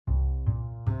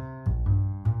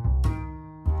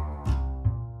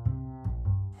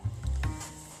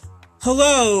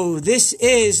Hello, this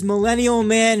is Millennial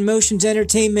Man Motions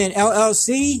Entertainment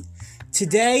LLC.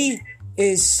 Today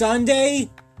is Sunday,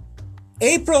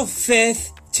 April 5th,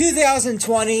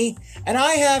 2020, and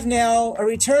I have now a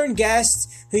return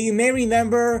guest who you may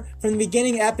remember from the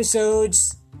beginning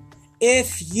episodes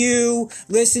if you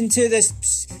listen to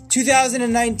this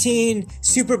 2019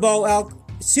 Super Bowl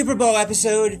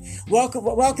episode.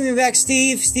 Welcome back,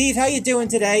 Steve. Steve, how you doing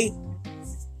today?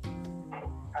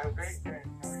 I'm great.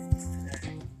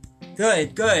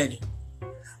 Good.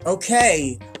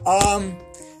 Okay.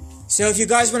 So if you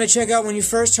guys want to check out when you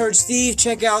first heard Steve,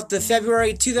 check out the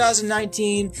February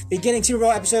 2019 beginning Super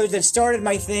Bowl episodes that started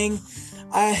my thing.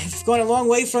 I've gone a long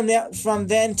way from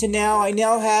then to now. I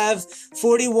now have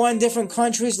 41 different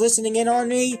countries listening in on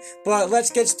me, but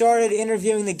let's get started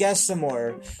interviewing the guests some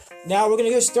more. Now we're going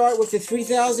to go start with the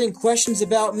 3,000 questions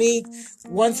about me,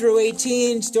 1 through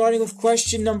 18, starting with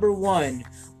question number 1.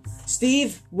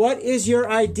 Steve, what is your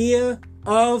idea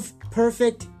of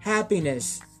perfect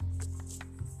happiness?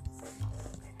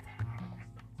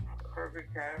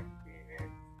 Perfect happiness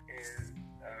is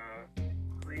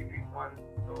leaving one's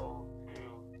soul to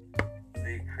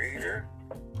the Creator.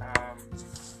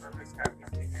 Perfect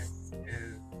happiness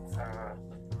is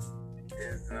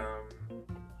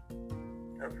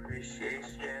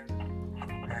appreciation,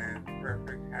 and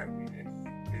perfect happiness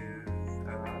is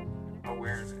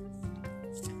awareness.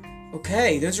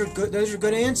 Okay, those are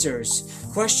good answers.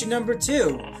 Question number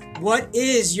 2. What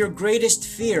is your greatest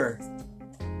fear?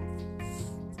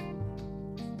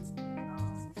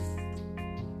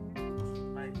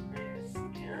 My greatest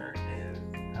fear is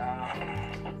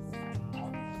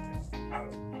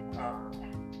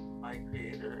my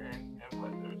Creator and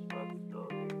what the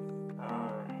responsibilities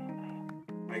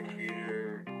my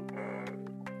Creator has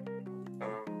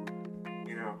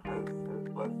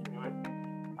blessed me with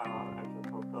and to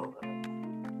fulfill that.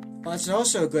 Well, that's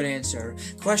also a good answer.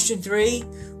 Question 3.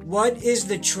 What is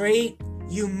the trait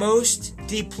you most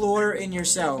deplore in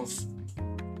yourself?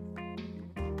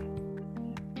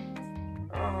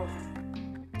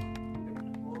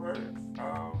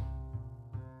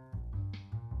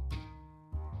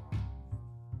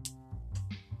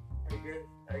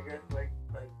 I guess like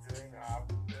doing the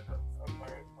opposite of my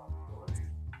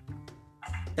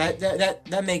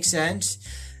responsibilities. That makes sense.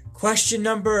 Question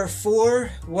number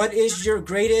 4. What is your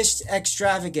greatest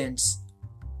extravagance?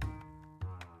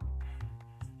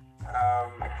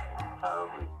 Probably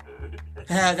food.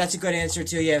 That's a good answer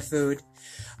too. Yeah, food.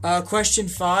 Question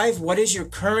 5. What is your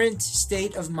current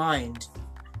state of mind?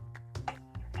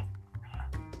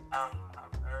 I'm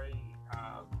very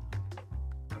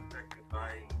affected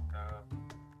by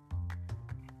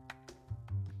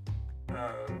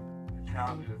the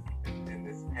challenges in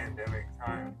this pandemic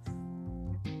time.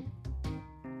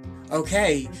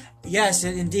 Okay, yes,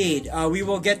 indeed. We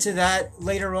will get to that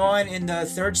later on in the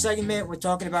third segment. We're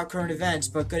talking about current events,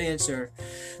 but good answer.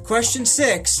 Question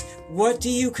 6. What do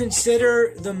you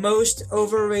consider the most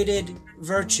overrated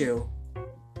virtue?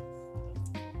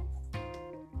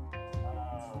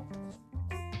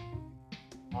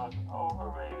 Most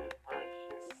overrated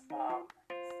virtue.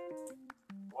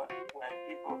 When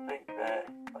people think that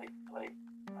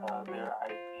their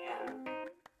ideas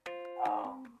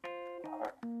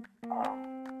are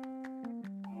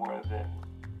more than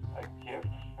a gift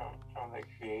from the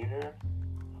Creator.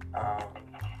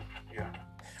 Yeah.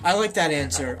 I like that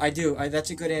answer. I do.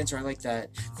 That's a good answer. I like that.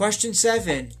 Question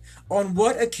 7. On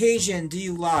what occasion do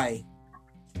you lie?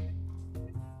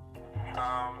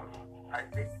 I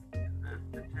think the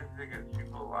statistic is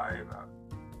people lie about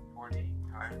 40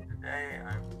 times a day.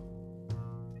 I'm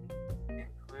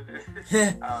included.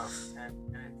 And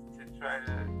it's to try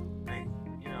to make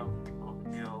people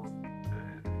feel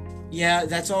good. Yeah,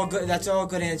 that's all good. That's all a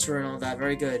good answer and all that.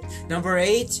 Very good. Number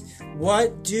 8.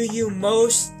 What do you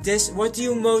most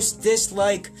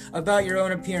dislike about your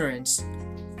own appearance?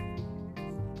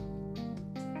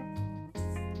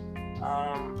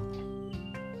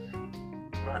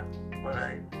 But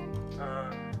I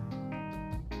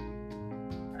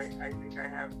think I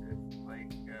have this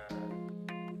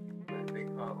what they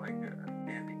call a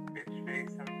standing bitch face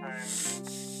sometimes.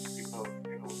 People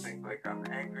think I'm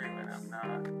angry when I'm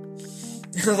not.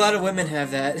 A lot of women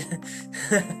have that.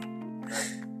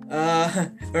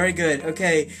 Very good.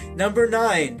 Okay, number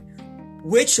 9.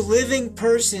 Which living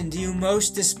person do you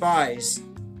most despise?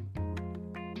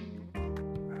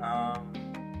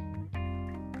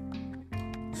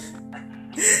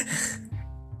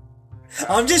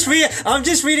 I'm just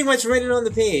reading what's written on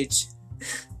the page.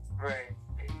 Right.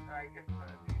 I guess one of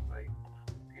these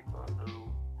people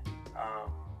who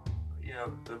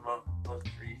the most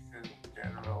recent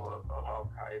general of Al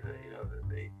Qaeda, you know, that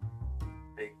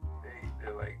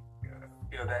they're like,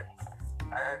 you know, that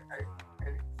I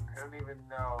don't even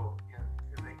know, you know,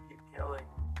 'cause they keep killing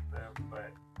them,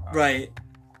 but Right.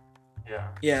 yeah.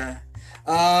 Yeah.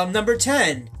 Number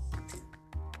 10.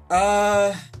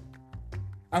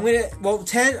 Well,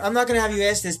 10, I'm not gonna have you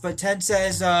ask this, but 10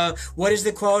 says, what is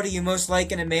the quality you most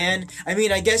like in a man? I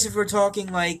mean, I guess if we're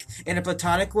talking like in a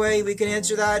platonic way, we can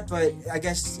answer that, but I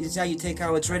guess it's how you take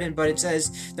how it's written, but it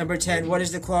says, number 10, what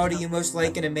is the quality you most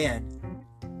like in a man?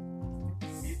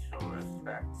 Mutual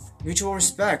respect. Mutual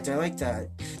respect, I like that.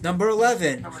 Number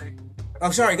 11.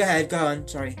 Oh, sorry, go ahead, go on,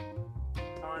 sorry.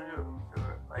 Someone who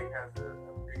like has an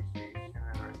appreciation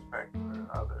and respect for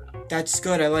others. That's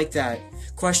good, I like that.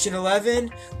 Question 11.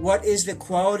 What is the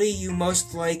quality you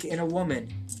most like in a woman?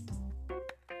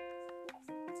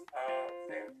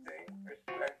 Same thing.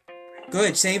 Respect.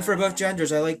 Good, same for both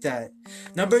genders, I like that.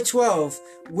 Number 12.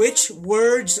 Which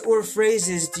words or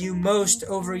phrases do you most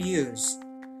overuse?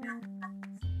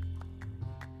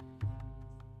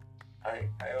 I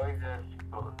always ask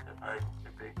people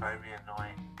if they find me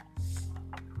annoying.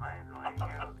 Am I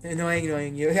annoying you?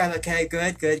 Annoying you. Yeah, okay,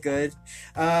 good.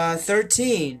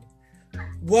 13.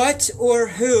 What or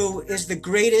who is the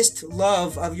greatest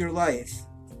love of your life?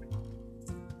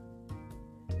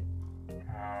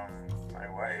 My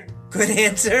wife. Good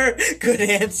answer.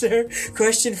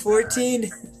 Question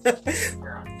 14.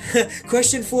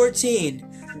 Question 14.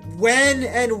 When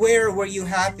and where were you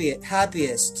happiest? When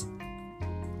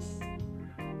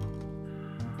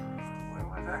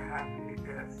was I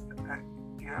happiest?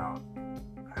 You know,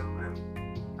 I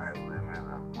live in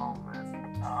a moment.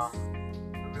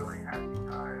 A really happy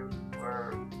time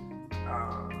where,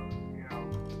 you know,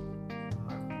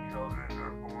 when children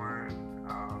are born,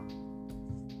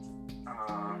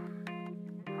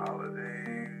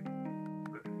 holidays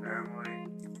with family.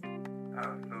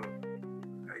 So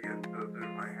I guess those are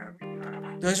my happy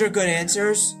times. Those are good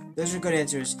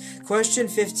answers. Question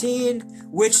 15.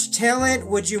 Which talent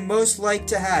would you most like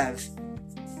to have?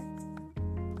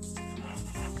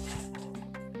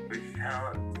 Which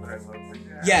talent would I love to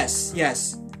have? Yes. The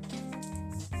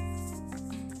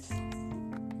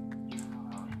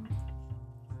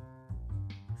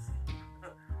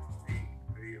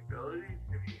ability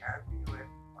to be happy with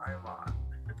my lot.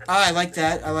 I like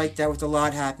that with a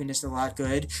lot happiness, a lot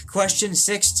good. Question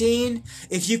 16.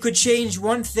 If you could change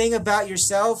one thing about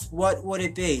yourself, what would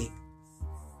it be?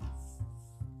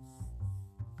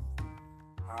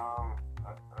 I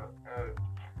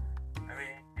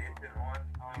mean, it's an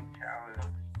ongoing challenge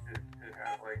to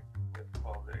have like what's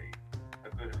called a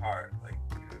good heart, like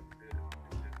to just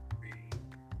be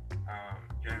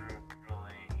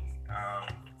generally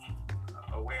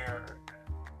aware at the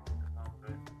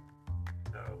moment.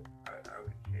 So I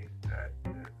would change that to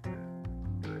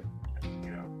do it,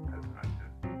 you know, as much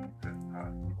as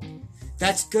possible.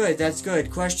 That's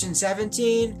good. Question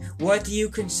 17. What do you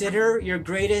consider your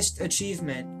greatest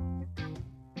achievement?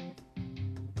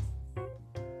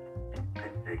 I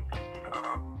think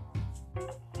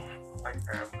my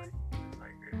family,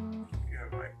 like you know,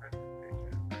 my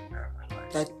presentation, my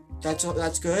family,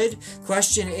 That's good.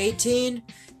 Question 18.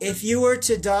 If you were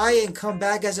to die and come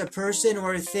back as a person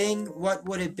or a thing, what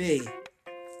would it be? The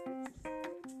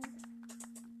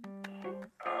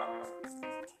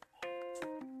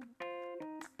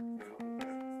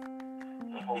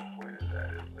whole point of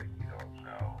that is like you don't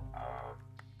know.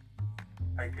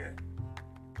 I guess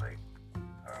like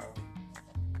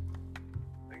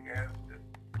again, just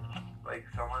like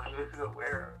someone who's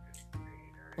aware of his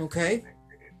behavior. Okay.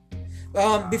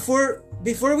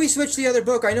 Before we switch to the other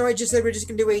book, I know I just said we're just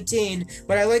gonna do 18,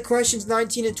 but I like questions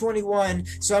 19 and 21,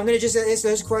 so I'm gonna just ask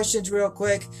those questions real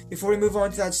quick before we move on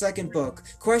to that second book.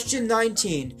 Question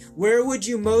 19. Where would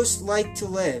you most like to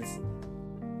live?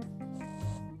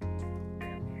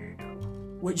 San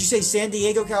Diego. Would you say San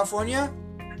Diego, California?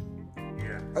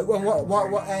 Yeah.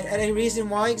 And any reason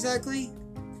why exactly?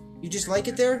 You just like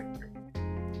it there?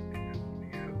 It's just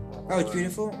beautiful. Oh, it's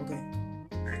beautiful? Okay.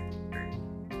 Great.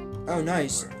 Oh,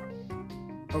 nice.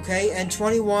 Okay, and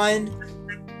 21.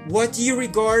 What do you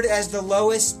regard as the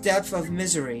lowest depth of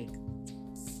misery?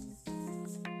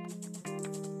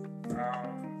 I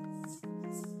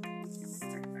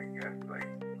guess like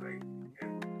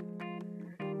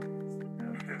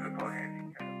a physical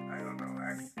handicap. I don't know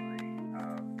actually.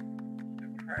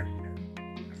 Depression.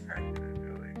 Depression is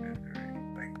really misery.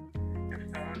 Like if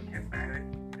someone can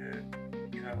manage to,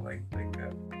 you know, like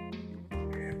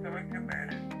if someone can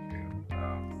manage to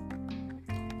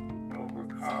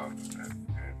overcome and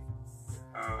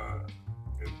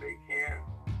if they can,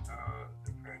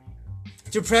 depression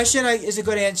Depression is a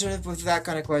good answer with that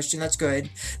kind of question. That's good.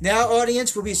 Now,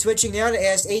 audience, we'll be switching now to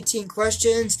ask 18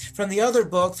 questions from the other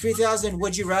book, 3,000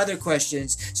 Would You Rather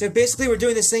questions. So basically, we're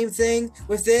doing the same thing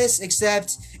with this,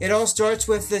 except it all starts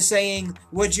with the saying,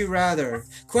 Would you rather?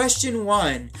 Question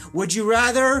 1. Would you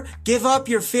rather give up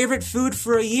your favorite food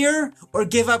for a year or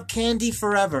give up candy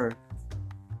forever?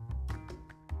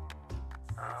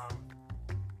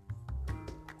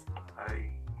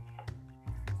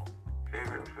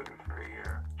 Favorite food for a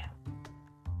year.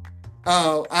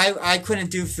 Oh, I couldn't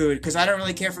do food because I don't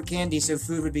really care for candy, so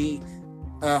food would be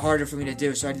harder for me to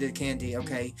do. So I did candy.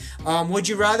 Okay. Would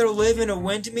you rather live in a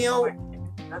windmill?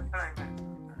 That's what I meant.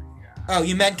 Yeah. Oh,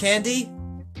 you meant candy?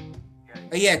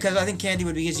 Yeah. Yeah, because I think candy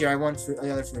would be easier. I want food,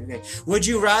 the other food. Okay. Would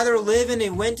you rather live in a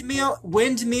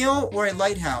windmill or a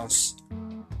lighthouse?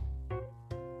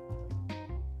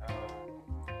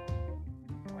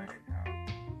 Lighthouse.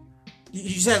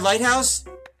 You said lighthouse?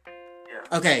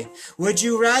 Yeah. Okay. Would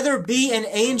you rather be an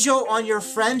angel on your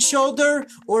friend's shoulder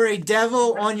or a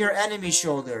devil on your enemy's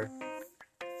shoulder?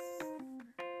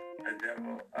 A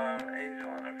devil. Angel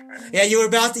and a friend. Yeah, you were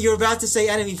about to say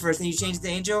enemy first, and you changed to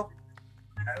angel.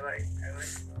 I like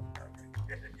both.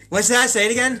 What's that? Say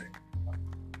it again.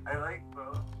 I like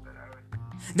both, but I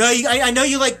would. No, I know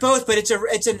you like both, but it's a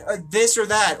this or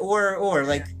that or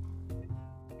like.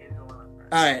 Angel and a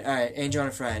friend. All right, angel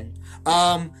and a friend.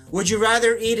 Would you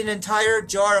rather eat an entire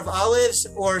jar of olives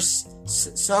or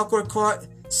sauerkraut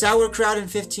in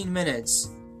 15 minutes?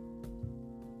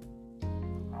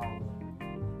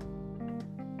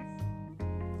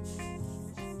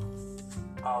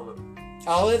 Olive.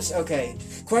 Olives? Okay.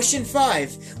 Question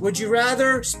 5. Would you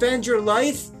rather spend your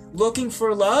life looking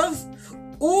for love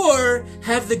or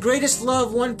have the greatest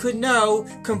love one could know,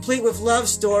 complete with love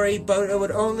story, but it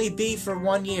would only be for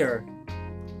 1 year?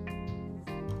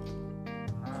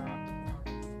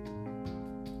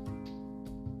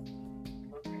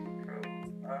 Looking for.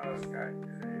 Oh, gosh.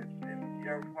 If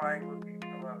you're flying looking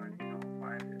for love and you don't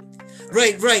find it.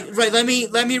 Right.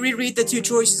 Let me reread the two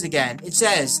choices again. It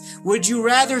says, would you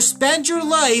rather spend your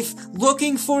life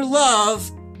looking for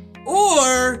love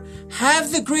or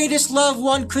have the greatest love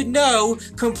one could know,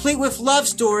 complete with love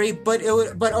story, but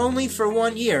only for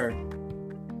 1 year?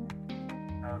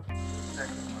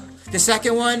 The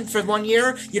second one for 1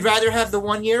 year? You'd rather have the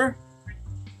 1 year?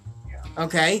 Yeah.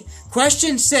 Okay.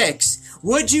 Question 6.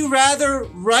 Would you rather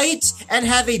write and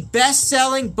have a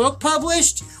best-selling book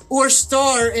published or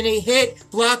star in a hit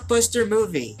blockbuster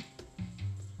movie?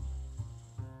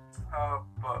 Oh,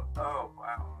 wow.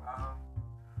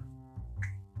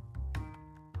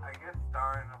 I guess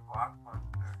star in a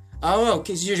blockbuster. Oh,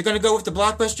 okay, so you're going to go with the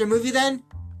blockbuster movie then?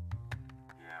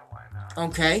 Yeah, why not?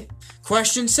 Okay.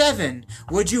 Question 7.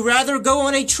 Would you rather go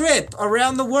on a trip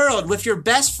around the world with your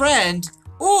best friend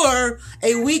or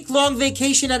a week-long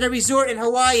vacation at a resort in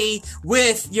Hawaii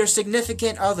with your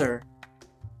significant other?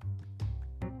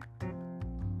 A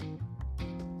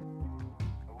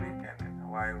weekend in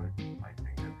Hawaii with my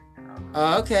significant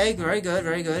other. Okay, very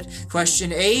good.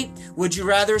 Question 8. Would you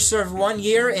rather serve 1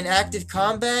 year in active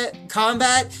combat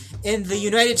in the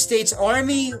United States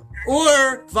Army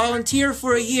or volunteer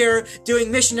for a year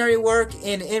doing missionary work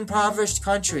in impoverished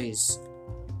countries?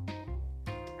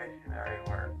 Missionary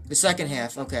work. The second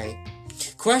half, okay.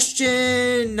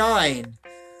 Question 9.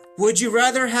 Would you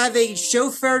rather have a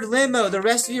chauffeured limo the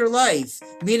rest of your life,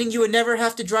 meaning you would never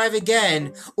have to drive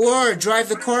again, or drive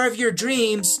the car of your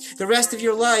dreams the rest of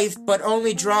your life, but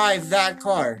only drive that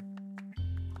car?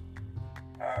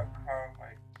 Car of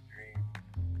my dream.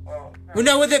 Well, Well,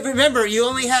 no, remember, you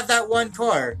only have that one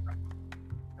car.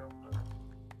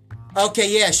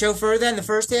 Okay, yeah, chauffeur then, the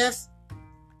first half?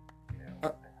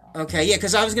 Okay, yeah,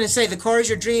 because I was going to say, the car is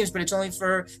your dreams, but it's only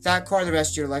for that car the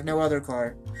rest of your life, no other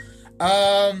car.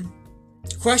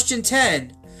 Question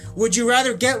 10. Would you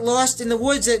rather get lost in the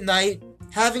woods at night,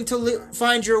 having to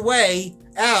find your way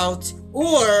out,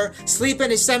 or sleep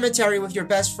in a cemetery with your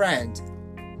best friend?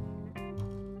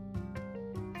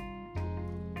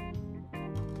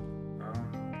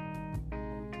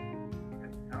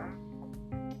 It sounds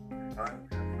fun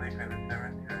to sleep in a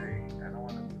cemetery. I don't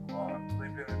want to be lost.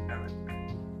 Sleep in a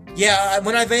cemetery. Yeah,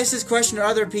 when I've asked this question to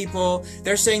other people,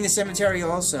 they're saying the cemetery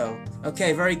also.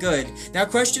 Okay, very good. Now,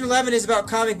 question 11 is about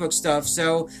comic book stuff,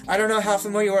 so I don't know how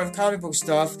familiar you are with comic book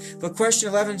stuff, but question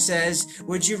 11 says,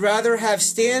 would you rather have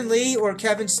Stan Lee or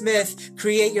Kevin Smith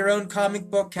create your own comic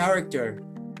book character?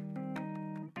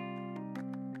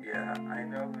 Yeah, I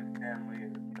know who Stan Lee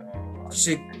is,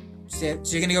 so.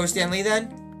 So you're going to go with Stan Lee then?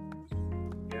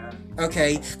 Yeah.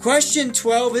 Okay. Question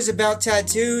 12 is about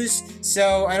tattoos.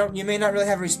 So you may not really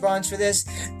have a response for this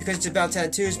because it's about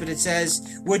tattoos, but it says,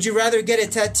 would you rather get a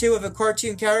tattoo of a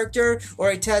cartoon character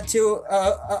or a tattoo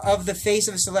of the face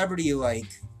of a celebrity you like?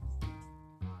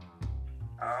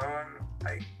 I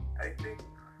think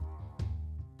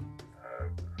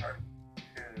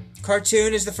cartoon.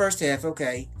 Cartoon is the first half,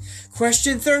 okay.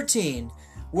 Question 13.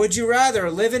 Would you rather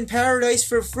live in paradise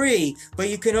for free, but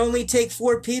you can only take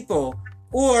 4 people,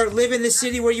 or live in the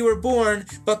city where you were born,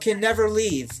 but can never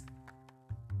leave?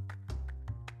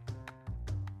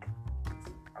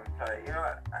 I'm sorry, you know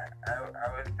what? I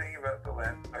was thinking about the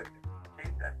last question.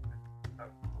 Change that to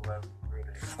the last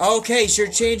question. Okay, so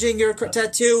you're changing your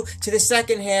tattoo to the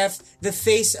second half, the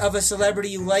face of a celebrity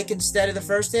you like instead of the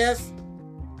first half?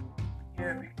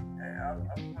 Yeah, I'll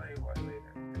tell you why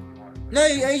later if you want. No,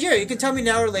 yeah, you can tell me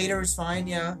now or later, it's fine,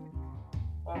 yeah.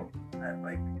 Well,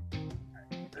 like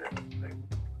the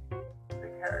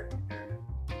characters in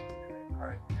the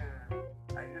cartoon,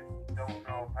 I just don't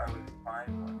know if I would find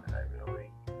one that I really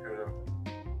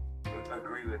would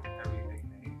agree with everything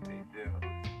they do.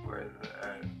 Whereas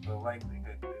the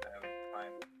likelihood that I would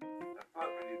find a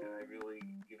celebrity that I really,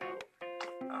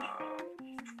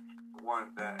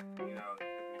 want that, to be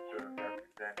sort of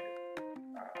represented,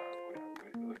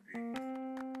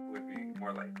 would be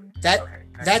more likely.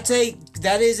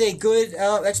 That is a good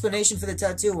explanation for the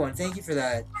tattoo one. Thank you for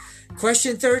that.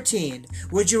 Question 13.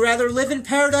 Would you rather live in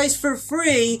paradise for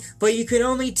free, but you can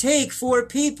only take 4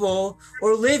 people,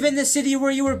 or live in the city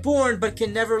where you were born, but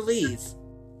can never leave?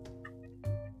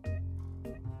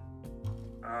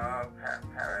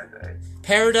 Paradise.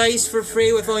 Paradise for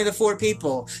free with only the 4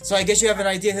 people. So I guess you have an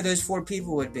idea who those 4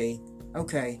 people would be.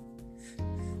 Okay.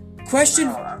 Question...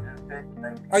 No, I'm just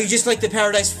saying, Are you just like the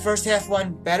paradise first half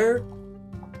one better?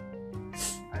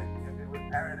 If it was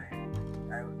paradise,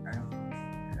 I would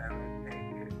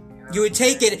take it. You would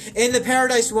take it in the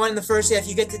paradise one in the first half.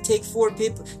 You get to take 4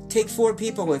 people. Take 4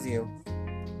 people with you.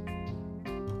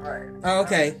 Right. Oh,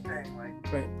 okay. I'm saying,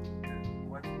 Right.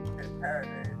 Once you hit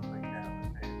paradise, that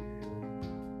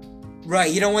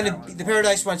Right. You don't want to. The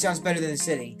paradise one sounds better than the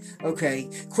city. Okay.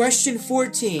 Question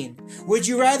 14. Would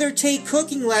you rather take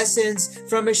cooking lessons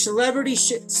from a celebrity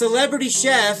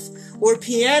chef or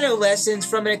piano lessons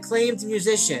from an acclaimed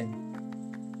musician?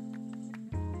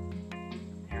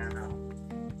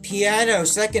 Piano,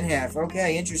 second half.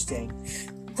 Okay, interesting.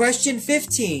 Question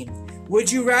 15.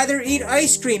 Would you rather eat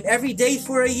ice cream every day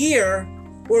for a year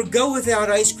or go without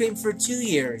ice cream for 2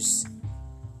 years?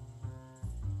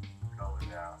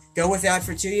 Go without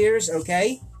for 2 years,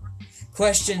 okay.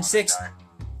 Question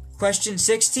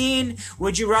 16.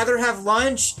 Would you rather have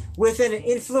lunch with an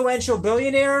influential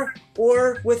billionaire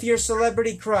or with your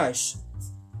celebrity crush?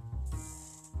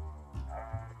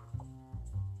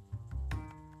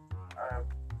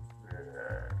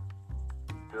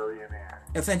 Billionaire.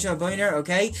 Influential billionaire,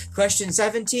 okay. Question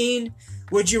 17.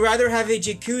 Would you rather have a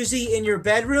jacuzzi in your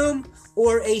bedroom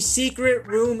or a secret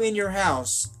room in your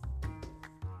house?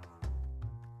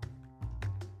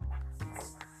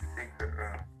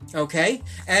 Okay,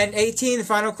 and 18, the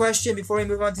final question before we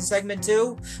move on to segment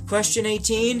 2. Question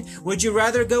 18, would you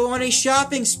rather go on a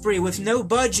shopping spree with no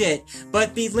budget,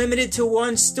 but be limited to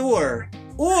 1 store?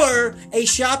 Or a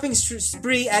shopping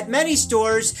spree at many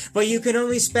stores, but you can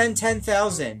only spend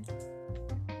 $10,000?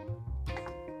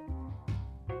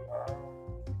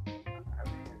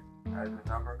 As a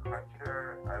number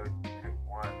cruncher, I would pick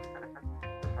one.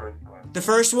 The first one. The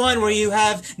first one, where you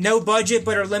have no budget,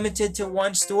 but are limited to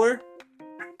 1 store?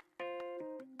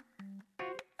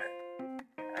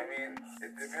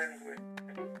 It depends which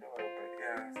store, but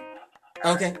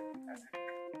yeah. Okay.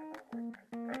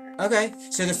 Okay,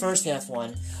 so the first half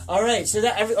one. All right, so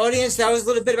that audience, that was a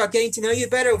little bit about getting to know you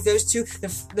better with those two,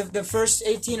 the first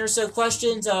 18 or so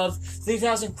questions of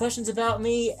 3,000 questions about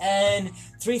me and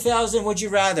 3,000 would you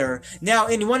rather. Now,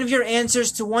 in one of your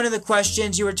answers to one of the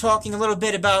questions, you were talking a little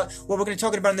bit about what we're going to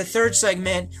talk about in the third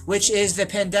segment, which is the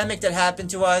pandemic that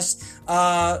happened to us.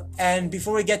 And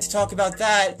before we get to talk about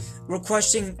that, we're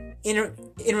questioning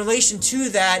in relation to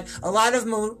that, a lot of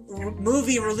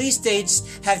movie release dates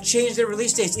have changed their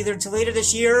release dates either to later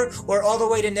this year or all the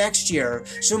way to next year.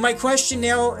 So my question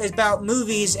now is about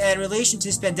movies and relation to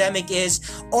this pandemic is,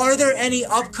 are there any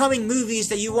upcoming movies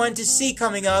that you wanted to see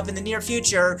coming up in the near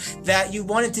future that you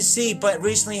wanted to see but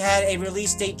recently had a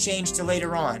release date change to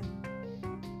later on?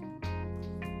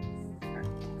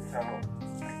 So,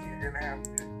 you're gonna have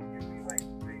to give me like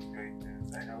 3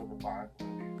 choices. I know the Bond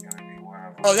movie is gonna be one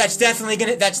of them. Oh, that's definitely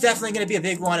gonna be a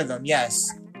big one of them.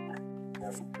 Yes.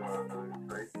 Those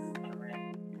choices, I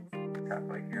mean, top,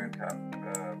 like your top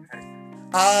pick.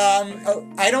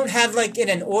 I don't have like in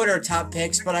an order top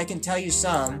picks, but I can tell you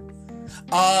some.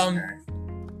 Um,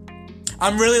 I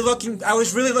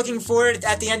was really looking forward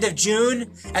at the end of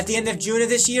June. At the end of June of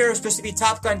this year, it was supposed to be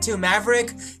Top Gun 2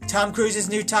 Maverick, Tom Cruise's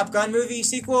new Top Gun movie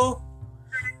sequel.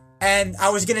 And I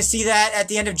was going to see that at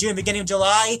the end of June, beginning of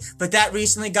July, but that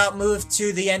recently got moved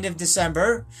to the end of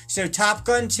December. So Top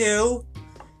Gun 2,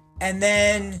 and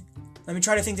then, let me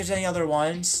try to think if there's any other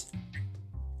ones.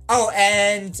 Oh,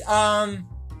 and,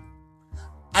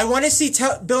 I want to see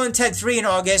Bill and Ted 3 in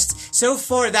August. So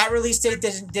far, that release date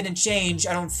didn't change,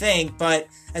 I don't think, but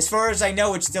as far as I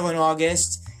know, it's still in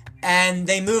August. And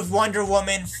they moved Wonder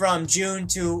Woman from June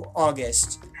to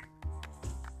August.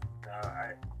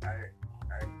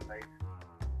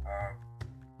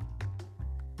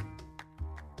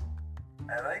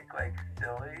 I like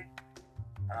silly.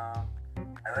 I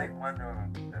like Wonder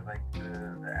Woman. I like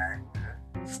the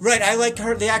actress. Right, I like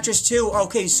her, the actress too.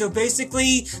 Okay, so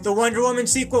basically, the Wonder Woman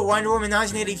sequel, Wonder Woman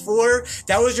 1984,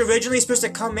 that was originally supposed to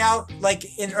come out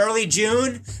like in early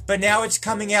June, but now it's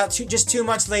coming out just 2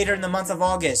 months later in the month of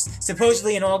August.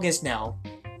 Supposedly in August now.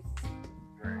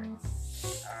 Right.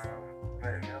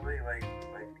 But really, I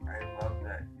love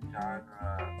that genre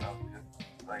of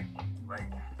just like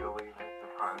silliness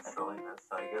upon silliness.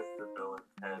 I guess the Bill and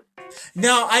Ted.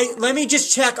 No, let me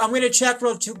just check. I'm going to check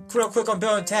real quick on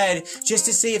Bill and Ted just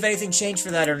to see if anything changed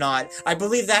for that or not. I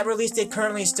believe that release date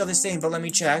currently is still the same, but let me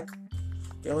check.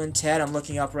 Bill and Ted, I'm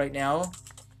looking up right now.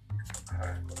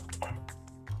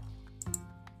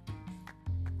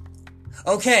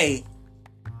 Okay.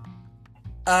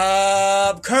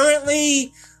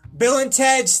 Currently, Bill and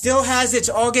Ted still has its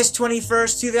August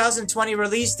 21st, 2020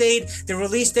 release date. The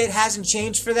release date hasn't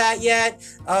changed for that yet.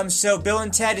 So Bill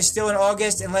and Ted is still in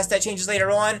August unless that changes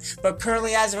later on. But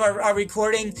currently, as of our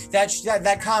recording,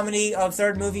 that comedy of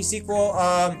third movie sequel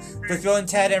with Bill and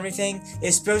Ted and everything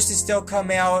is supposed to still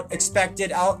come out,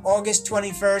 expected out August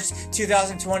 21st,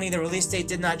 2020. The release date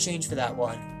did not change for that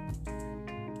one.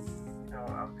 So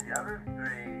of the other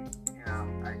three,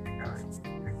 I think I would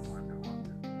pick Wonder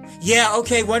Woman. Yeah,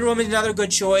 okay, Wonder Woman's another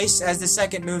good choice as the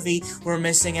second movie we're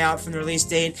missing out from the release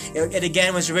date. It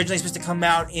again was originally supposed to come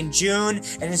out in June,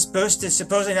 and it's supposed to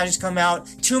supposedly now just come out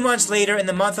 2 months later in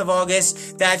the month of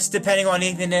August. That's depending on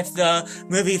even if the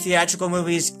theatrical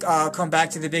movies come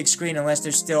back to the big screen, unless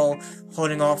they're still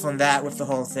holding off on that with the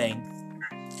whole thing.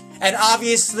 And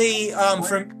obviously, I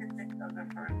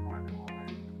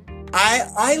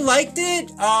liked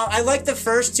it. I liked the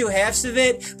first two halves of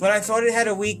it, but I thought it had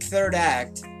a weak third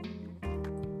act.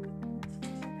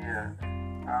 Yeah.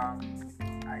 I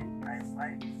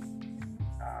like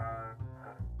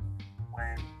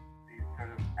when these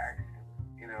sort of action,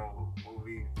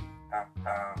 movies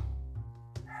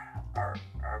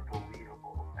are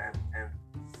believable, and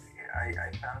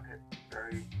I found it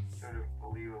very sort of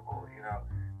believable.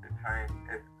 The time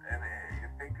and you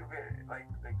think of it like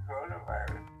the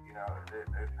coronavirus.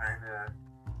 They're trying to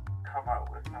come up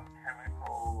with some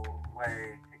chemical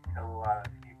way to kill a lot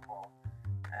of people.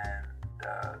 And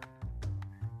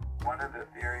one of the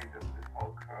theories of this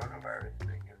whole coronavirus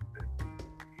thing is that,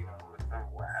 with some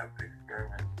lab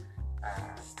experiment,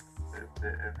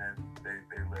 and then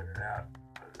they let it out.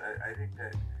 But I think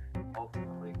that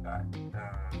ultimately got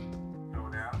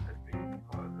thrown out as being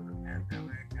because of the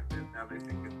pandemic, and then now they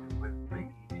think it's with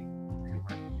eating too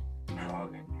much dog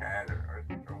and cat or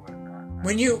whatnot.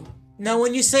 When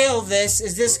you say all this,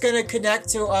 is this gonna connect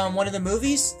to one of the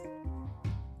movies?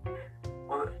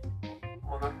 Well,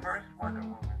 the first Wonder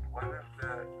Woman wasn't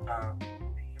the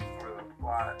theme or the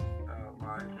plot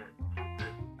line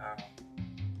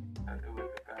that it was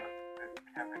about the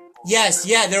chemicals. Yes,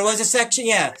 yeah, there was a section.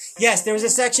 Yeah, yes, there was a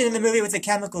section in the movie with the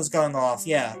chemicals going off.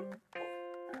 Yeah,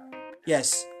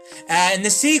 yes. And the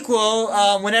sequel,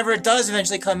 whenever it does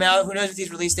eventually come out, who knows if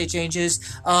these release date changes,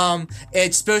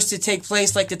 it's supposed to take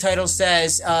place, like the title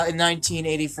says, in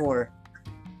 1984.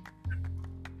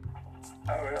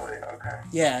 Oh, really? Okay.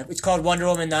 Yeah, it's called Wonder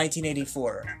Woman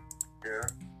 1984. Yeah.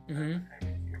 Mm-hmm.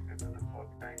 Because of the book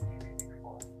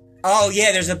 1984. Oh,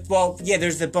 yeah, there's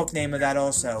the book name of that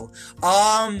also. Yeah,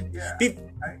 I'm very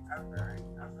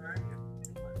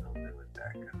familiar with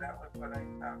that, because that was what I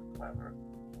found clever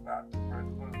about the first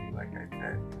movie. Like I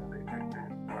said, they took the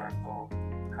historical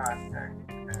context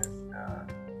and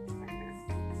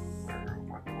where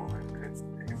Wonder Woman could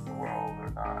save the world or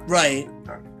not. Right.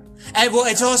 And well,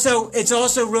 it's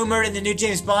also rumored in the new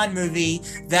James Bond movie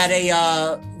that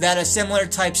a similar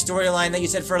type storyline that you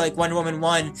said for like Wonder Woman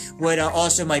 1 would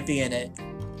also might be in it,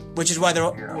 which is why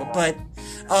they're but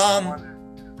Austin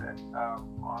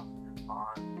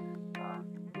Bond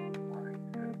wanting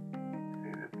to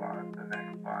see the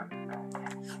next Bond film.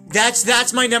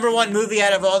 That's my number one movie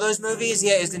out of all those movies.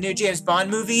 Yeah, is the new James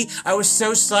Bond movie. I was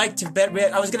so psyched to bet.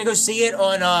 I was gonna go see it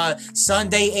on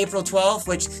Sunday, April 12th,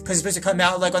 which because it's supposed to come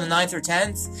out like on the 9th or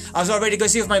 10th. I was all ready to go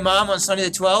see it with my mom on Sunday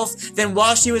the 12th. Then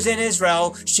while she was in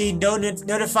Israel, she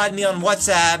notified me on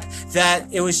WhatsApp that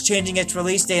it was changing its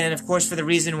release date, and of course for the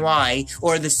reason why,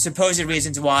 or the supposed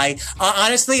reasons why.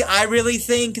 Honestly, I really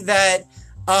think that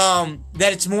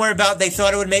it's more about they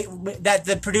thought it would make, that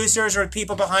the producers or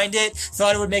people behind it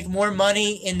thought it would make more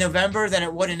money in November than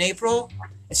it would in April.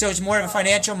 So it's more of a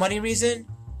financial money reason?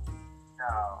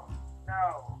 No.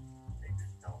 They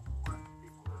just don't want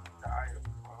people to die of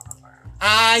coronavirus.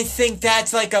 I think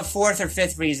that's like a fourth or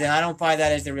fifth reason. I don't buy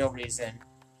that as the real reason.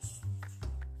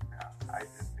 No, I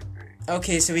disagree.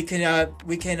 Okay, so we can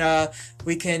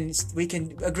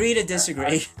agree to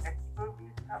disagree. Next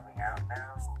movie's coming out now.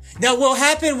 Now, what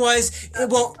happened was,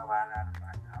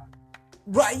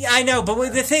 right, I know,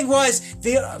 but the thing was,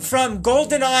 from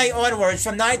GoldenEye onwards,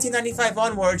 from 1995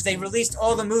 onwards, they released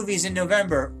all the movies in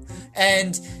November.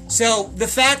 And so the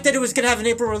fact that it was going to have an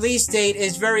April release date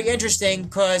is very interesting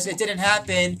because it didn't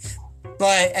happen,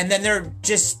 and then they're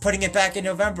just putting it back in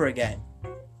November again.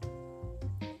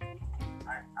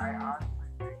 I honestly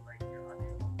think like you're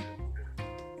unable to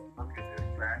look at this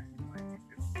rationally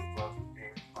because you love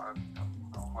James Bond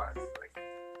so much.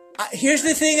 Here's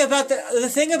the thing about the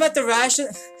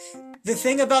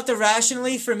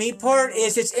rationally for me part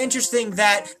is it's interesting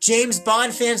that James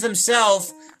Bond fans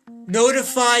themselves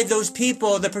notified those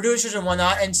people, the producers and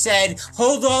whatnot, and said,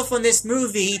 hold off on this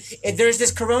movie. There's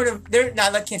this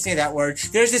I can't say that word.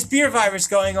 There's this beer virus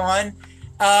going on.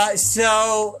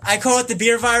 So I call it the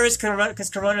beer virus because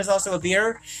Corona is also a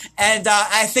beer. And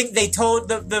I think they told,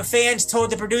 the fans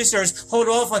told the producers, hold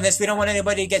off on this. We don't want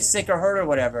anybody to get sick or hurt or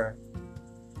whatever.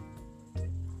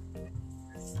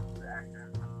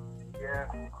 Yeah,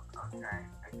 okay,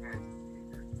 I guess he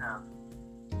just sounds,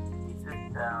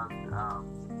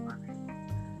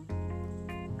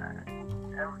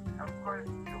 of course,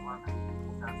 the one that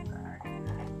does that.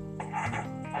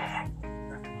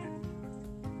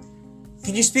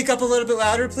 Can you speak up a little bit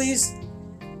louder, please?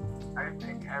 I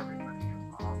think everybody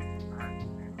involved in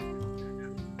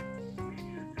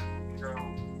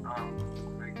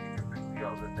making a big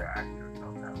deal that the actors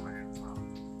felt that way as well.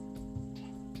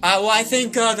 Well, I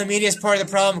think the media is part of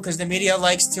the problem because the media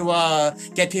likes to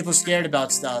get people scared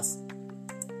about stuff.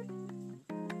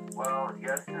 Well,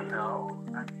 yes and no.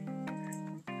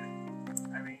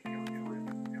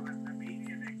 It was the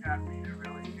media that got me to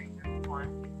really take this one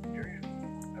seriously.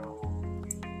 So,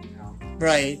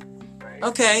 Right.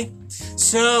 Okay.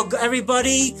 So,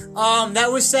 everybody, that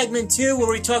was segment 2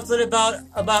 where we talked a little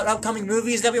about upcoming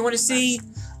movies that we want to see.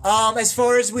 As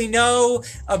far as we know,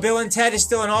 Bill and Ted is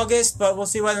still in August, but we'll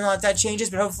see whether or not that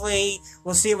changes, but hopefully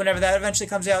we'll see it whenever that eventually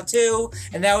comes out too.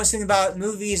 And that was thinking about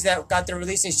movies that got their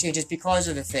release dates changes because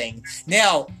of the thing.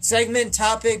 Now, segment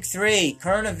topic 3,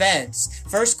 current events.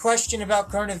 First question about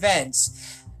current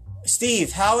events.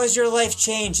 Steve, how has your life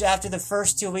changed after the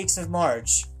first 2 weeks of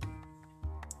March?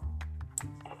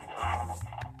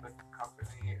 The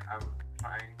company I'm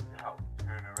trying to help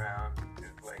turn around is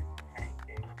like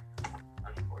tanking,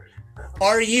 unfortunately.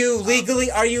 Are you legally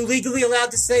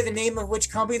allowed to say the name of which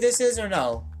company this is or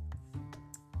no?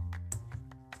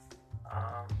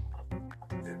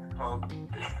 It's called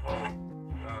Deco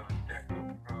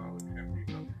Pro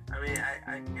Tempico. I mean, I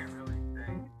can't really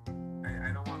say.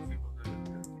 I don't want people to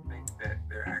think that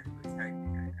they're actually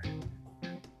tanking. I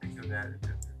think of that as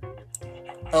just.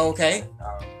 Okay.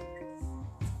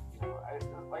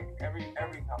 Like every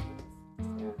company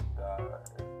is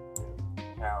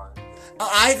challenged.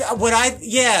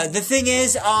 The thing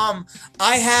is,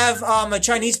 I have a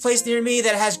Chinese place near me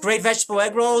that has great vegetable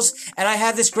egg rolls, and I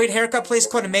have this great haircut place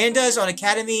called Amanda's on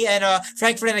Academy and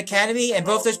Frankfurt and Academy, and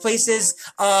both those places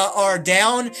are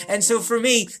down. And so for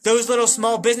me, those little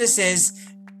small businesses,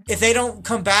 if they don't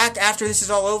come back after this is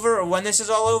all over or when this is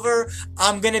all over,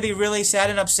 I'm going to be really sad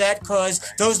and upset because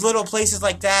those little places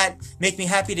like that make me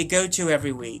happy to go to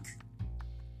every week.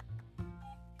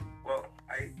 Well,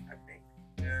 I think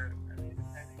depending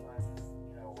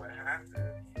on, what happens,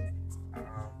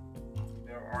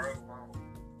 there are loans.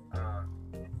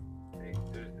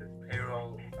 There's this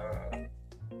payroll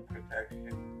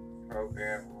protection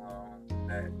program loan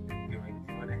that is giving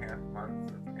 2.5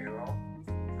 months of payroll.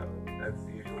 So that's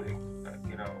usually,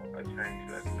 a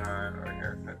Chinese restaurant or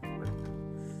haircut place.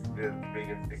 The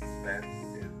biggest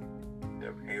expense is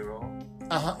their payroll.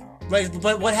 Right,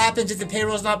 but what happens if the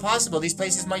payroll is not possible? These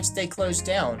places might stay closed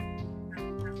down.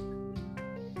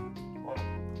 Well,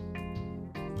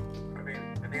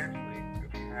 financially,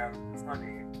 if you have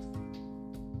money,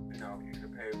 you can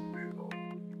pay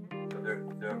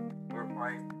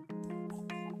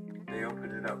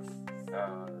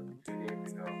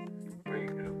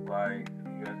apply to the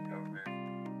U.S. government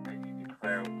and you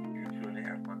declare your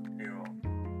 2.5 month payroll,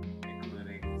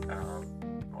 including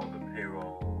all the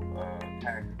payroll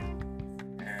taxes.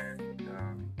 And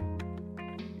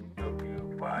so if you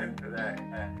apply for that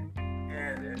and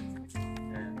get it,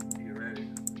 and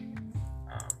theoretically,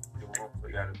 you won't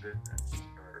put you out of business,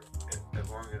 or as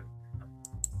long as,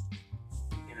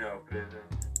 business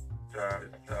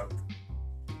starts up.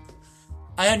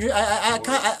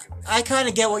 I kind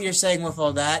of get what you're saying with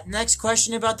all that. Next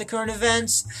question about the current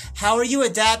events. How are you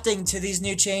adapting to these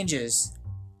new changes?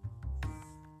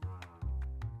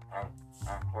 I'm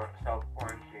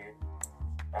self-quarantine.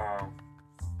 I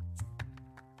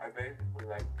basically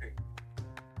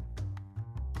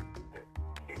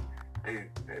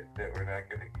pick that we're not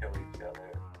going to kill each other.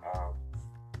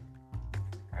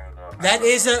 I don't know.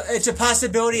 It's a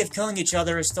possibility of killing each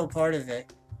other is still part of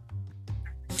it.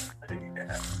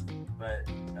 Yeah, but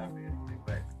obviously,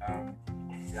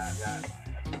 yeah.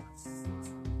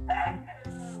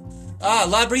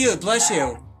 La Briute, bless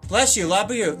you. Bless you, La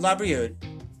Briute. I don't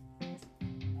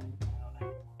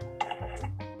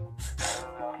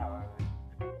know how I would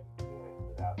do it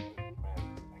without this man.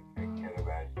 I can't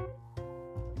imagine.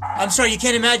 I'm sorry, you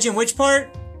can't imagine which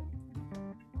part?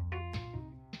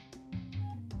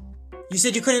 You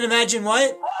said you couldn't imagine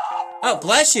what? Oh,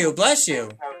 bless you, bless you.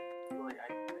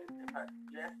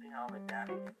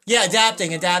 Yeah,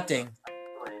 adapting. I've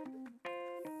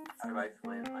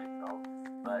isolated myself,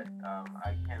 but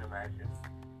I can't imagine,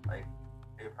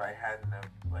 if I hadn't have,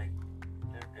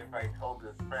 if I told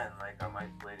this friend, I'm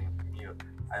isolating from you,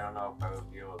 I don't know if I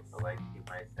would be able to, keep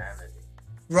my sanity.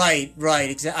 Right.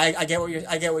 I get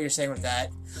what you're saying with that.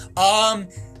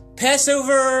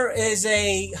 Passover is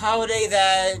a holiday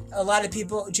that a lot of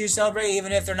Jews celebrate,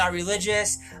 even if they're not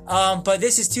religious. But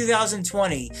this is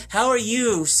 2020. How are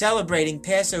you celebrating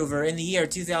Passover in the year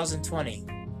 2020?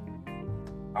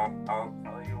 I'll tell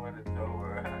you when it's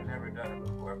over. I've never done it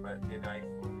before, but in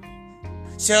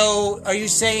isolation. So, are you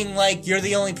saying you're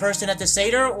the only person at the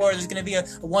Seder, or there's going to be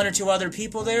one or two other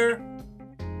people there?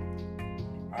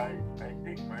 I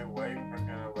think my wife are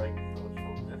gonna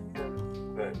social distance,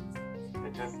 but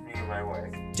it's just me and my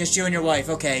wife. Just you and your wife,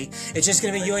 okay. It's just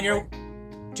gonna be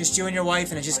just you and your wife,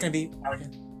 and it's just gonna be. Okay.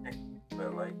 But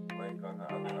on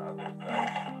the other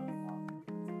side.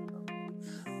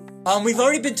 We've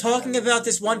already been talking about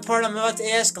this one part I'm about to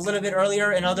ask a little bit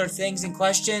earlier and other things and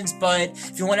questions, but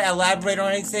if you want to elaborate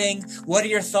on anything, what are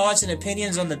your thoughts and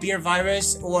opinions on the beer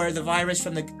virus or the virus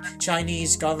from the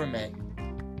Chinese government?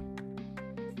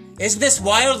 Isn't this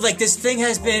wild? This thing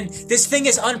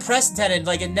is unprecedented.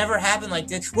 It never happened like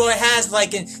this. Well, it has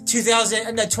in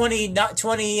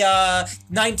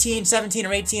 2019, 17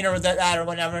 or 18 or that or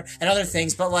whatever, and other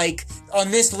things. But on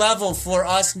this level for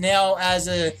us now as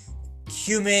a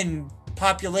human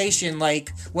population,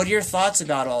 what are your thoughts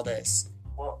about all this?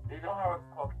 Well, you know how it's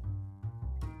called?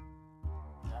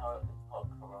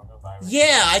 Coronavirus?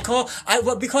 Yeah,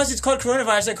 because it's called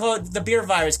coronavirus, I call it the beer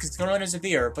virus, because corona is a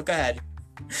beer, but go ahead.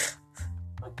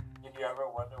 But did you ever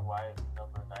wonder why it's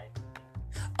number 19?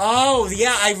 Oh,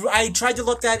 yeah, I tried to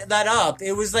look that up.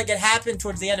 It was it happened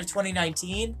towards the end of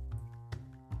 2019.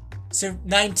 So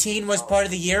 19 was part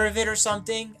of the year of it or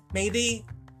something, maybe?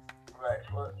 Right,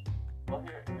 well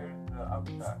here's the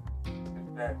upshot.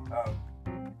 Is that,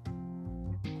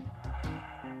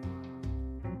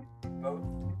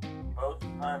 most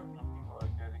times when people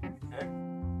are getting sick,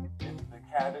 it's the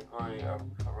category of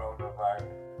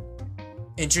coronavirus.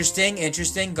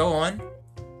 Interesting. Go on. This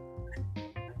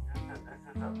is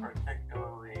a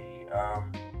particularly,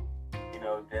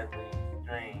 deadly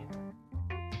strain.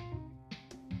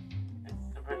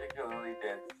 It's a particularly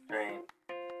deadly strain.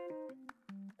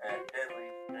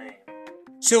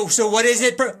 So what is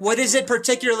it? What is it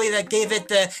particularly that gave it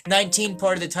the 19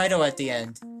 part of the title at the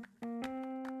end?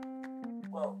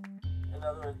 Well, in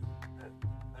other words, there's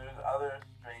other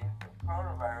strains of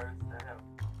coronavirus that have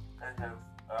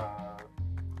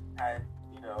had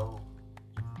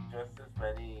just as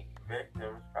many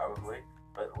victims probably,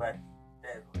 but less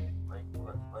deadly, less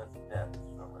deaths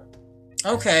from it.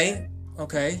 Okay.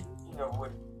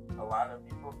 Would a lot of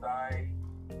people die,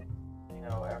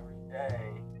 every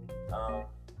day?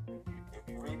 If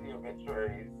you read the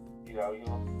obituaries,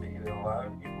 you'll see that a lot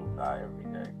of people die every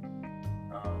day.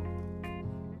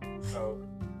 So,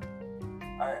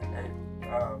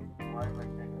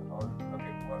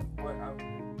 what I'm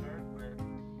concerned with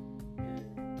is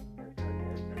that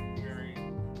there is a theory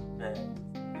that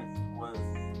this was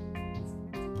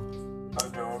a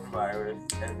known virus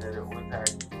and that it was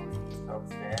actually some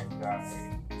bad guy,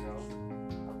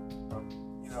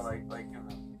 like in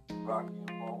the Rocky and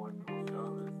Bullwinkle show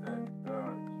that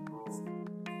evil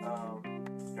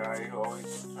guy who always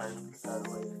is trying to figure out a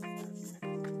way to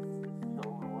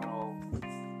kill the world.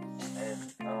 And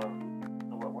so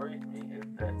what worries me is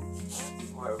that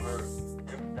whoever,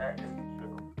 if that is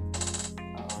true,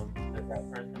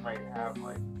 that person might have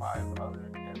like 5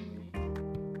 other deadly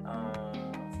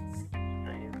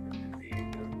strains of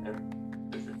disease,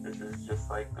 and this is just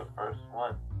like the first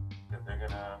one that they're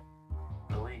gonna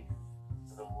release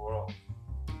to the world.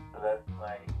 So that's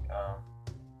my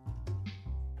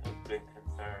big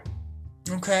concern.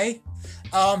 Okay.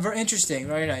 Very interesting.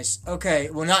 Very nice. Okay.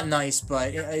 Well, not nice,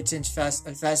 but it's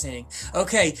fascinating.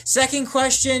 Okay. Second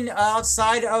question,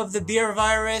 outside of the beer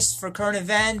virus for current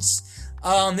events.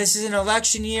 This is an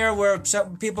election year where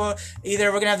some people, either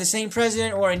we're going to have the same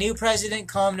president or a new president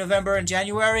come November and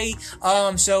January.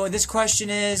 So this question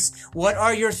is, what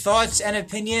are your thoughts and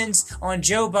opinions on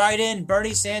Joe Biden,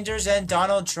 Bernie Sanders, and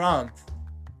Donald Trump?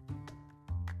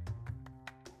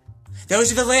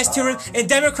 Those are the last two, in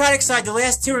Democratic side, the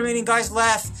last 2 remaining guys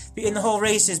left in the whole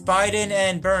race is Biden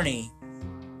and Bernie.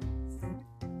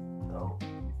 So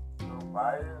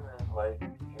Biden is like,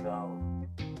 the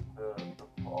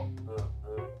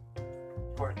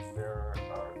torch-bearer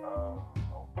of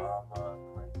Obama,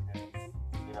 Clinton,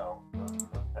 those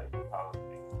types of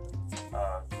policies.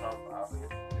 Trump,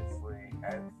 obviously,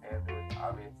 and Sanders,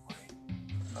 obviously,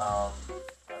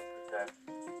 represent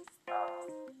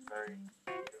very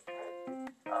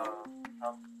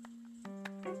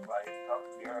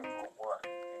Trump's miracle won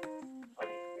in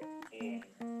 2016,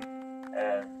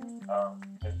 and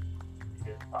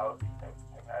his policies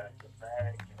have had a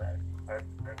dramatic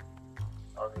effect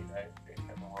on the United States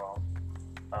and the world.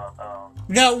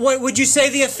 Now, what would you say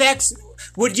the effects?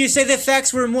 Would you say the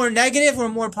effects were more negative or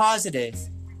more positive?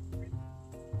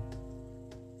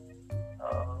 I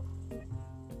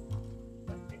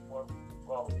think more.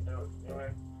 Well,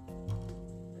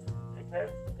 there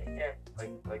again,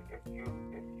 like if you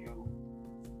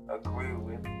agree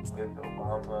with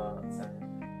Obama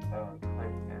and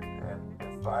Clinton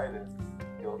and Biden,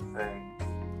 you'll say,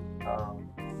 that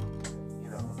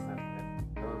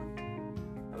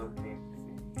those need to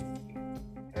be,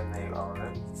 and they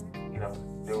are.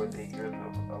 There were 8 years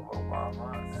of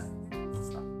Obama, and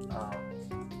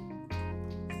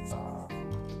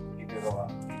he did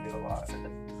a lot.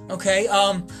 Okay.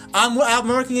 I'm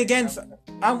working again.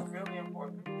 I'm really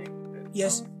important thing that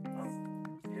yes.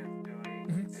 Trump is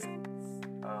doing is,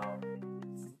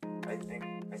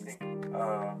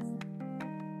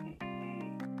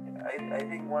 I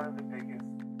think one of the biggest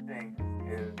things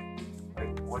is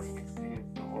like what he sees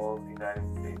the role of the United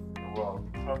States in the world.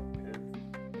 Trump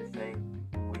is saying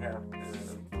we have to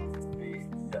be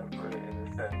separate in a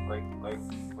sense, like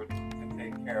we're to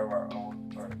take care of our own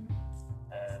first.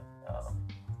 And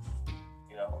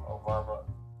Obama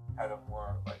had a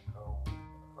more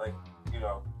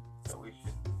that we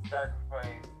should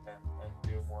sacrifice and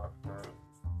do more for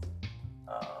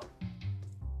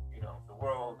the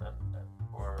world and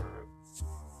for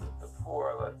the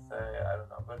poor, let's say. I don't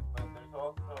know, but there's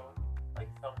also like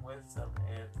some wisdom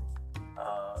in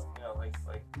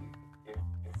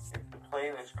if the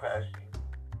plane is crashing,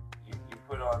 you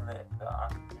put on the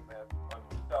oxygen mask on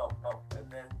yourself, and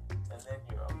then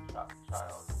your own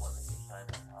child, the one that you're trying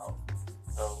to help.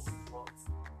 So both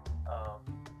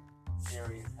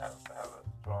theories have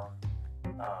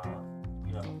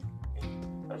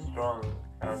a strong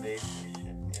foundation in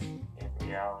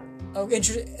reality. Oh,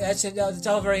 that's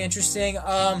all very interesting.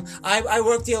 I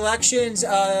work the elections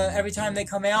every time they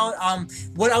come out.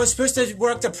 What I was supposed to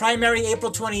work the primary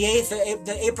April 28th.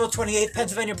 The April 28th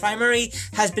Pennsylvania primary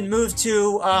has been moved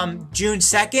to June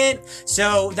 2nd.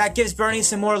 So that gives Bernie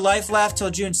some more life left till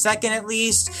June 2nd at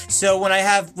least. So when I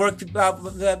have worked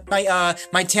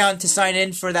my town to sign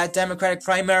in for that Democratic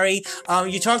primary,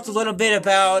 you talked a little bit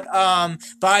about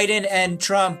Biden and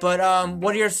Trump, but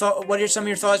what are some of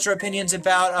your thoughts or opinions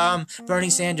about Bernie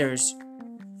Sanders?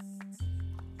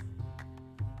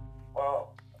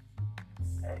 Well,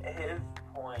 his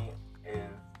point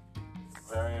is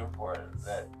very important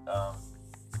that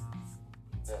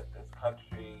that this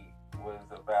country was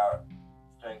about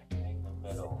strengthening the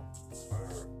middle.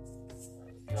 For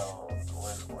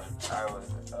when I was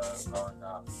growing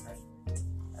up,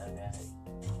 and then it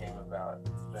became about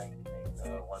strengthening the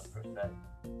 1%,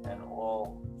 and it was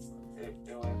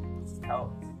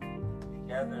held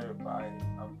together by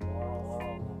a moral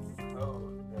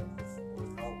code. There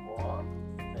was no law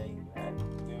saying you had to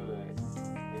do it.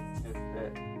 It's just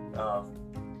that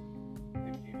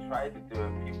if you tried to do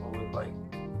it, people would beat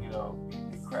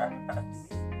the crap out of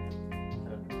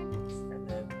you. And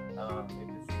then it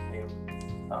just became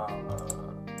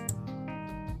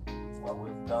what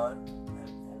was done,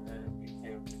 and then it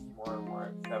became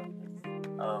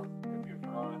if you're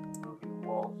familiar with the movie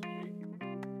Wall Street,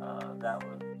 that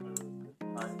was sort of the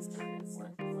time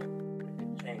period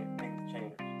when things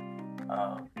changed.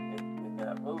 In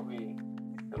that movie,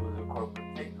 there was a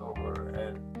corporate takeover,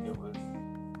 and it was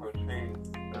portrayed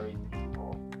very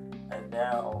peaceful. And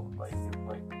now,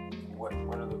 what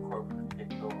are the corporate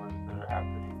takeovers that are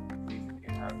happening? These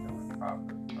can have no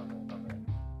profit from it,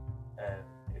 and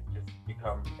it just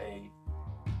becomes a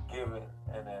given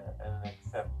and an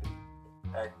accepted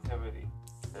activity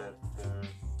that there's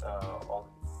all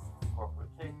these corporate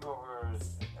takeovers,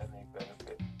 and they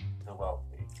benefit the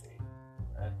wealthy,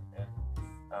 and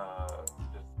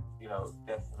just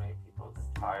decimate people's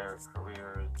entire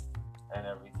careers and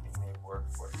everything they've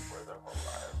worked for their whole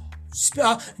lives.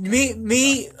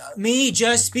 Me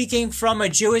just speaking from a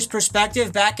Jewish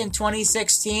perspective, back in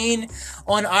 2016,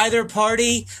 on either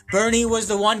party, Bernie was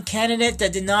the one candidate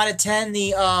that did not attend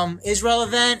the Israel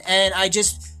event, and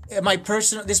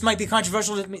this might be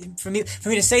controversial for me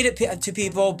to say to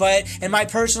people, but in my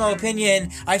personal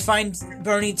opinion, I find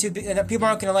Bernie to be, and people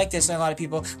aren't going to like this, a lot of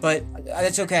people, but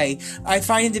that's okay. I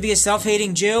find him to be a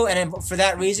self-hating Jew, and for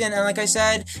that reason, and like I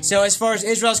said, so as far as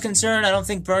Israel's concerned, I don't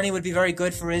think Bernie would be very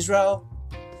good for Israel.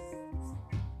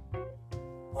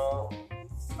 Well,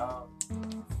 Trump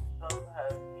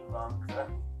has Ivanka,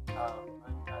 but not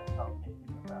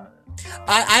self-hating about it.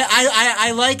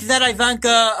 I like that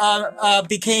Ivanka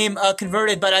became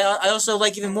converted, but I also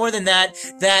like even more than that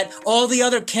all the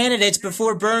other candidates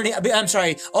before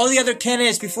all the other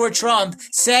candidates before Trump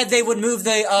said they would move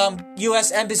the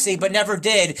U.S. embassy, but never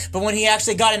did. But when he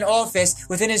actually got in office,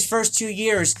 within his first 2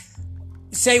 years,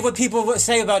 say what people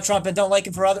say about Trump and don't like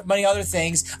him for many other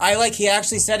things. I like he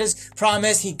actually said his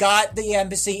promise. He got the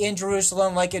embassy in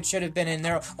Jerusalem like it should have been in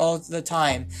there all the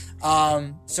time.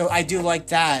 So I do like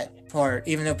that part,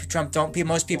 even though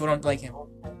most people don't like him.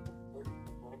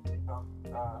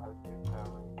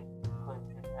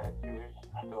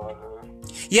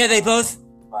 Yeah, they both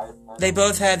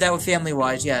had that with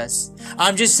family-wise, yes.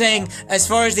 I'm just saying, as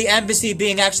far as the embassy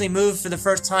being actually moved for the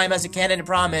first time as a candidate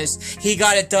promised, he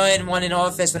got it done, won in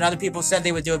office, when other people said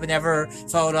they would do it but never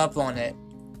followed up on it.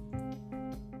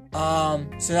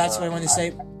 So that's what I wanted to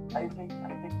say. I think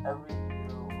every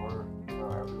Jew, or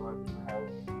everyone who has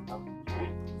some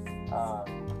Jewish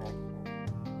connection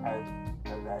has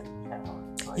that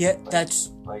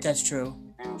challenge. That's true.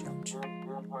 Jews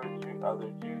for other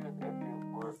Jews and Jews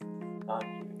for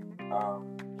non-Jews. I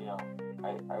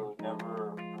would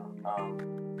never,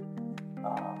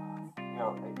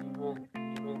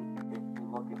 even if you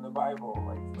look in the Bible,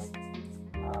 it's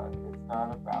not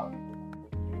about the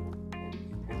Jews.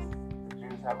 The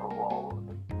Jews have a role in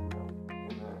the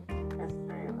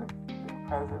history and the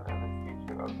present and the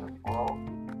future of this world,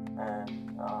 and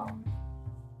I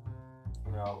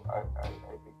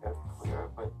think that's clear.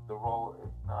 But the role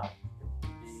is not to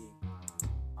be,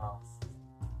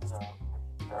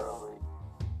 necessarily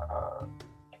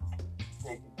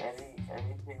taking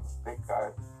anything that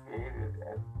God created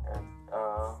and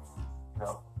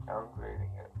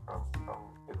downgrading it from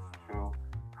its true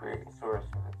source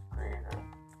and its creator.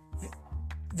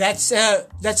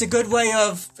 That's a good way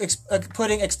of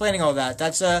explaining all that.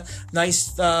 That's a nice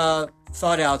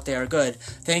thought out there. Good.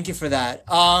 Thank you for that.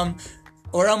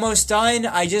 We're almost done.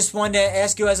 I just wanted to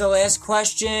ask you as a last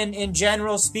question, in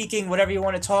general speaking, whatever you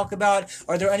want to talk about,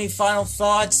 are there any final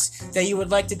thoughts that you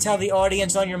would like to tell the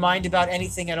audience on your mind about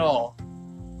anything at all?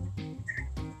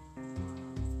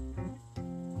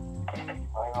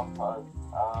 Final thoughts.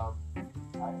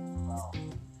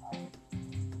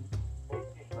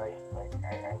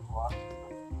 I watched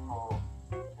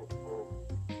the people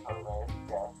that our last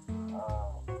guest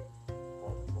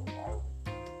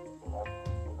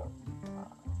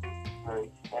very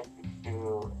connected to,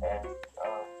 and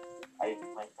my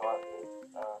thought is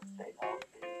stay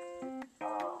healthy,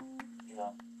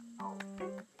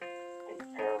 take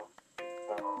care of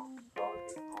yourself, don't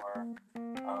ignore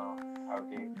how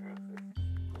dangerous this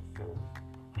is,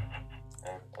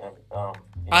 and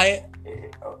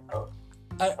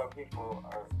some people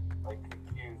are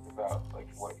confused about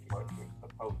what you're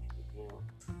supposed to do.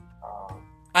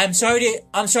 I'm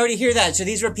sorry to hear that. So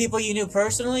these were people you knew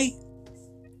personally?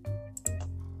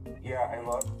 Yeah, I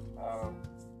lost a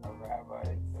rabbi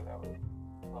that I was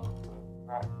close with.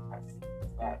 Not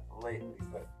lately,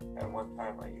 but at one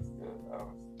time I used to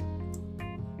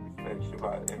spend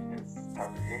Shabbat in his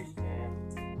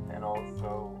congregation, and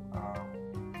also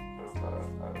sort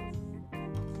of a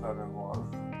son-in-law's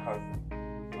cousin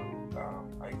who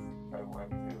I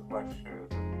went to lectures,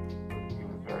 and he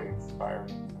was very inspiring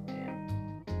to me.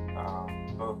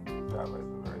 And both these rabbis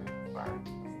were very inspiring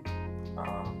to me.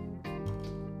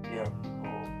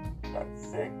 People got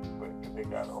sick, but they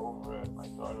got over it. My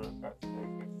daughter got sick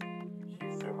and she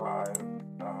survived.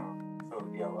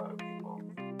 So yeah, a lot of people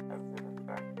have been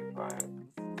affected by it.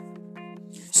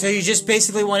 So you just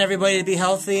basically want everybody to be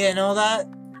healthy and all that?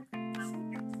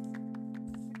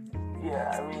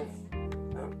 Yeah, I mean,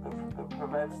 the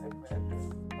preventative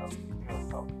measures of,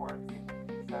 self-quarantine,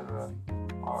 etc.,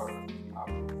 are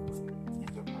obviously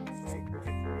different makers.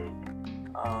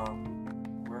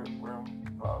 We're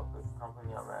involved with the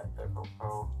company I'm at,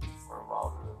 EcoPro. We're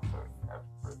involved in certain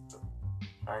efforts of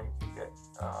trying to get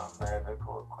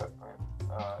medical equipment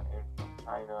in from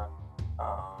China.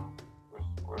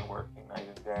 We're working night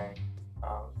and day.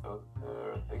 So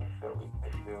there are things that we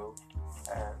can do,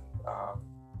 and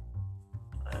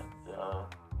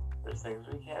there's things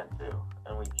we can't do,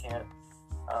 and we can't,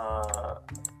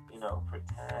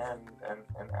 pretend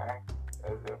and act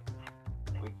as if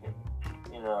we can,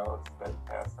 spend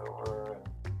Passover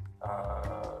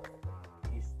and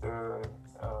Easter and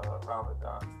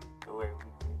Ramadan the way we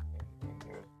did in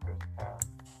years past.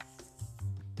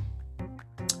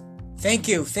 Thank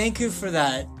you for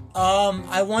that.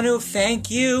 I want to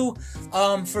thank you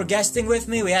for guesting with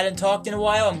me. We hadn't talked in a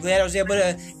while. I'm glad I was able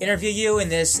to interview you in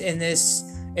this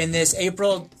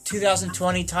April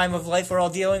 2020 time of life we're all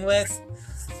dealing with.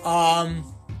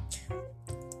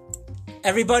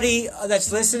 Everybody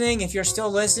that's listening, if you're still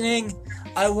listening,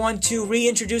 I want to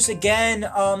reintroduce again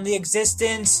the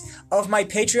existence of my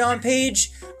Patreon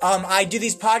page. I do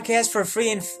these podcasts for free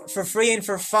and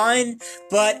for fun.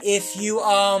 But if you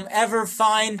ever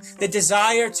find the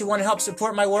desire to want to help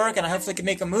support my work, and I hopefully can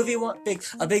make a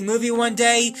big movie one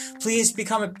day, please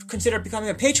consider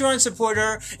becoming a Patreon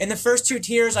supporter. In the first two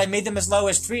tiers, I made them as low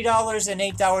as $3 and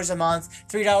 $8 a month.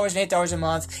 $3 and $8 a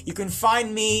month. You can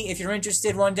find me if you're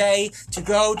interested one day to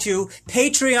go to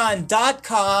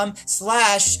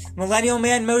patreon.com/Millennial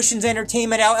Man Motions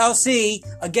Entertainment LLC.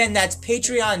 Again, that's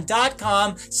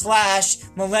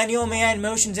patreon.com/Millennial Man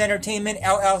Motions Entertainment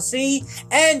LLC.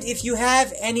 And if you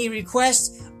have any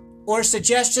requests or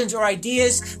suggestions or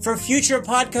ideas for future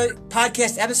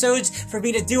podcast episodes for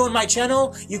me to do on my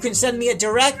channel, you can send me a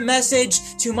direct message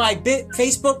to my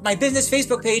business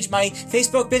Facebook page, my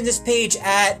Facebook business page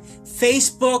at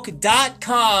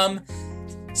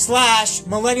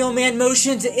facebook.com/Millennial Man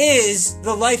Motions is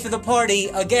the life of the party.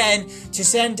 Again, to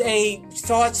send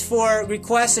thoughts for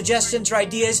requests, suggestions, or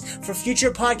ideas for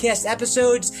future podcast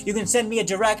episodes, you can send me a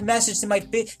direct message to my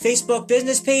Facebook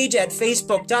business page at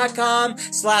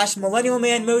facebook.com/Millennial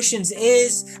Man Motions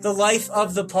is the life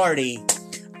of the party.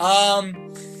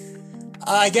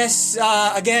 I guess,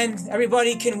 again,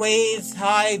 everybody can wave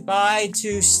hi, bye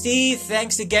to Steve.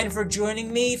 Thanks again for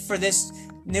joining me for this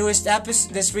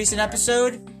recent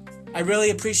episode. I really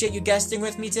appreciate you guesting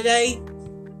with me today.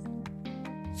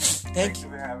 Thank you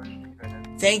for having me.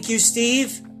 Thank you,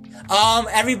 Steve.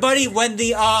 Everybody, when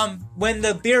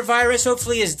the beer virus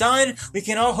hopefully is done, we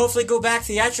can all hopefully go back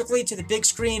theatrically to the big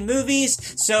screen movies.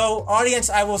 So,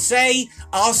 audience, I will say,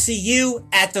 I'll see you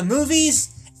at the movies.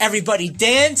 Everybody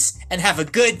dance and have a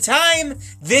good time.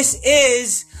 This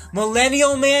is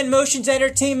Millennial Man Motions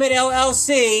Entertainment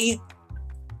LLC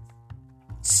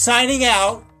signing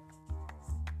out.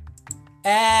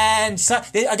 And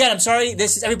again, I'm sorry,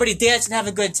 this is everybody dance and have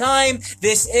a good time.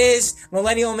 This is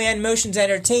Millennial Man Motions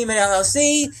Entertainment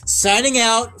LLC signing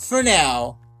out for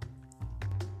now.